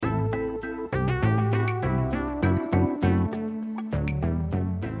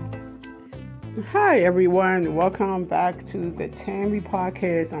Hi everyone, welcome back to the Tammy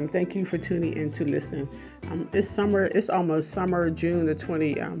podcast. Thank you for tuning in to listen. It's summer. It's almost summer, June the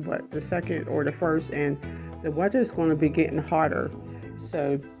 20th, the 2nd or the 1st, and the weather is going to be getting hotter.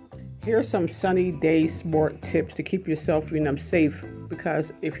 So here's some sunny day sport tips to keep yourself, safe.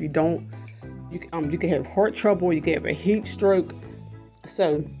 Because if you don't, you can have heart trouble. You can have a heat stroke.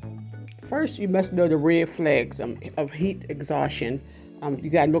 So first, you must know the red flags of heat exhaustion.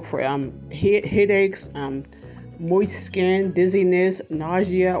 You gotta look for headaches, moist skin, dizziness,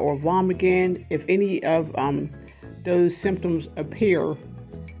 nausea, or vomiting. If any of those symptoms appear,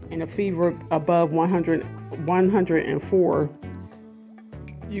 and a fever above 104,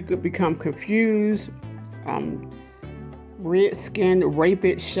 you could become confused, red skin,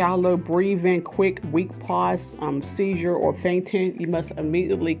 rapid, shallow breathing, quick, weak pulse, seizure, or fainting. You must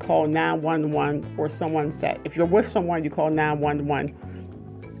immediately call 911 or if you're with someone, you call 911.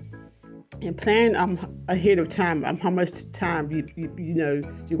 And plan ahead of time how much time you're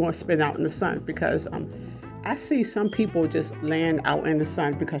going to spend out in the sun, because I see some people just laying out in the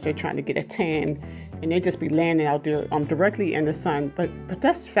sun because they're trying to get a tan, and they just be laying out there directly in the sun. But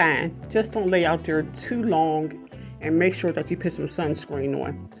that's fine. Just don't lay out there too long, and make sure that you put some sunscreen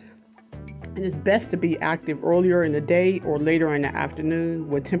on. And it's best to be active earlier in the day or later in the afternoon,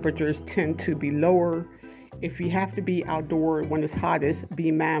 where temperatures tend to be lower. If you have to be outdoor when it's hottest,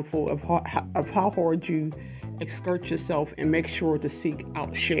 be mindful of how hard you exert yourself, and make sure to seek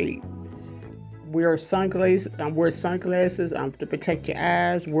out shade. Wear sunglasses to protect your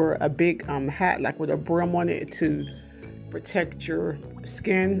eyes. Wear a big hat, like with a brim on it, to protect your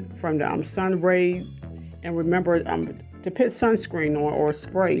skin from the sun rays. And remember to put sunscreen on or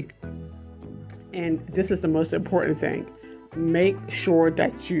spray. And this is the most important thing. Make sure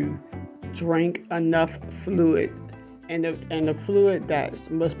that you drink enough fluid, and the fluid that's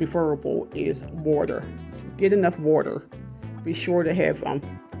most preferable is water. Get enough water. Be sure to have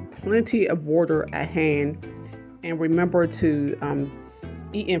plenty of water at hand, and remember to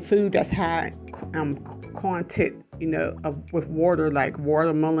eat in food that's high content with water, like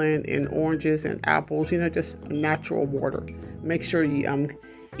watermelon and oranges and apples, just natural water. Make sure you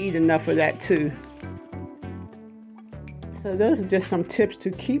eat enough of that too. So those are just some tips to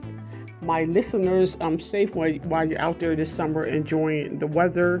keep my listeners safe while you're out there this summer enjoying the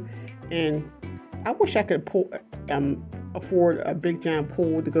weather. And I wish I could afford a big giant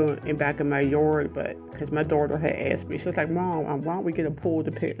pool to go in back of my yard, but because my daughter had asked me, she was like, "Mom, why don't we get a pool to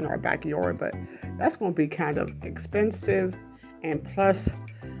put in our backyard?" But that's going to be kind of expensive, and plus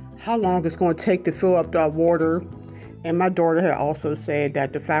how long it's going to take to fill up the water. And my daughter had also said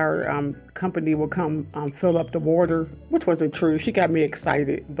that the fire company will come fill up the water, which wasn't true. She got me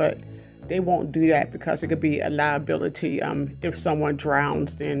excited, but they won't do that because it could be a liability. If someone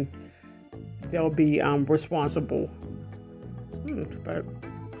drowns, then they'll be responsible.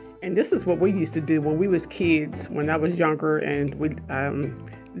 And this is what we used to do when we was kids, when I was younger, and we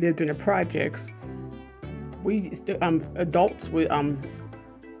lived in the projects. We adults would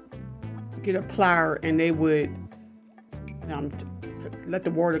get a plier, and they would let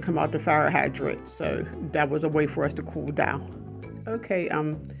the water come out the fire hydrant. So that was a way for us to cool down. Okay,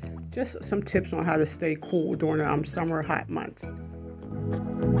 just some tips on how to stay cool during the summer hot months.